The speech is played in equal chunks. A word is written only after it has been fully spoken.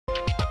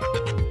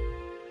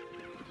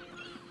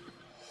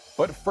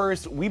But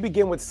first, we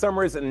begin with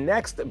summer's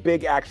next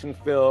big action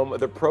film,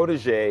 The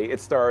Protégé. It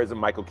stars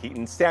Michael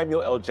Keaton,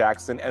 Samuel L.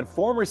 Jackson, and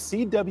former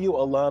CW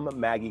alum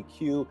Maggie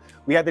Q.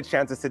 We had the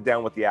chance to sit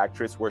down with the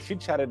actress where she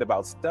chatted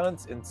about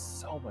stunts and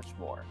so much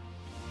more.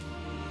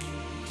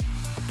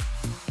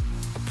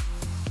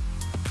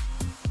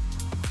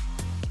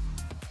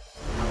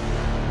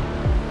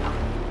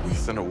 We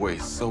sent away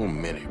so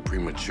many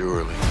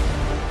prematurely,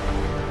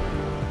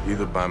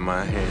 either by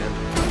my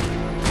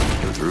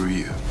hand or through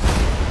you.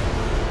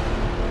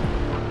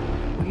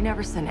 We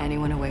never sent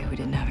anyone away who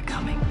didn't have it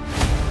coming.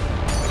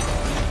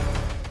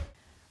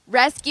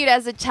 Rescued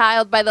as a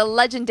child by the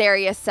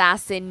legendary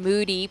assassin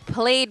Moody,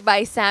 played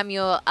by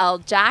Samuel L.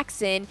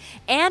 Jackson,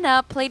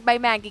 Anna, played by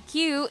Maggie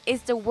Q,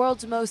 is the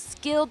world's most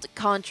skilled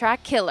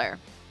contract killer.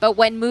 But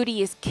when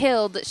Moody is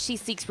killed, she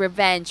seeks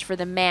revenge for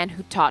the man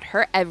who taught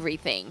her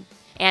everything.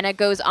 Anna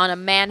goes on a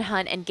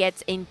manhunt and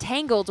gets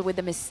entangled with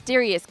a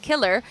mysterious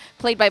killer,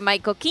 played by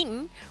Michael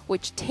Keaton,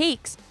 which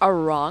takes a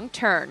wrong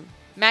turn.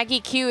 Maggie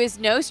Q is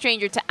no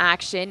stranger to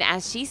action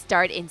as she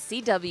starred in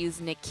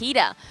CW's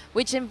Nikita,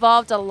 which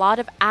involved a lot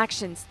of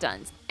action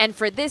stunts. And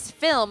for this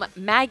film,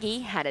 Maggie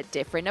had a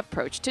different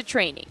approach to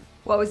training.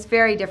 Well, it was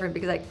very different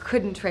because I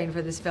couldn't train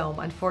for this film,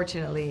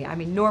 unfortunately. I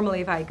mean, normally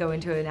if I go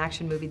into an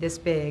action movie this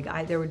big,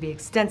 there would be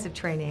extensive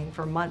training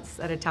for months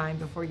at a time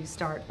before you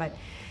start. But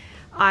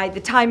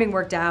the timing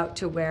worked out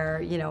to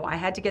where, you know, I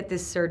had to get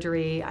this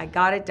surgery, I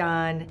got it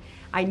done,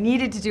 I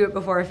needed to do it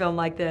before a film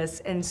like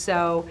this, and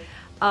so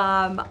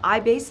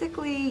I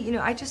basically, you know,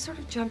 I just sort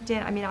of jumped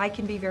in. I mean, I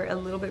can be a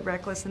little bit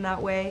reckless in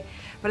that way,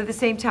 but at the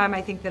same time,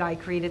 I think that I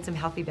created some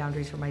healthy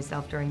boundaries for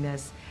myself during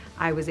this.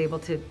 I was able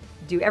to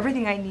do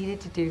everything I needed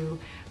to do,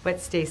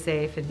 but stay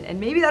safe, and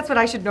maybe that's what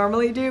I should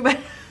normally do, but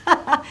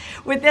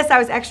with this, I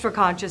was extra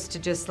conscious to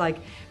just like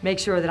make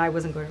sure that I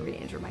wasn't going to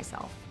re-injure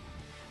myself.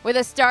 With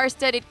a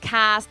star-studded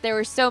cast, there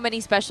were so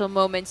many special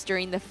moments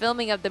during the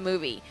filming of the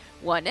movie,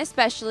 one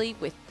especially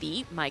with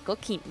the Michael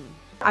Keaton.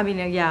 I mean,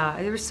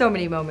 yeah, there were so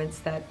many moments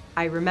that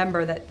I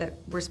remember that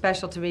were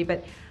special to me,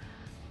 but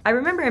I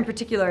remember in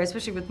particular,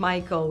 especially with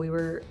Michael,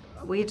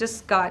 we had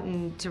just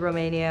gotten to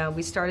Romania,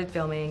 we started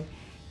filming,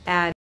 and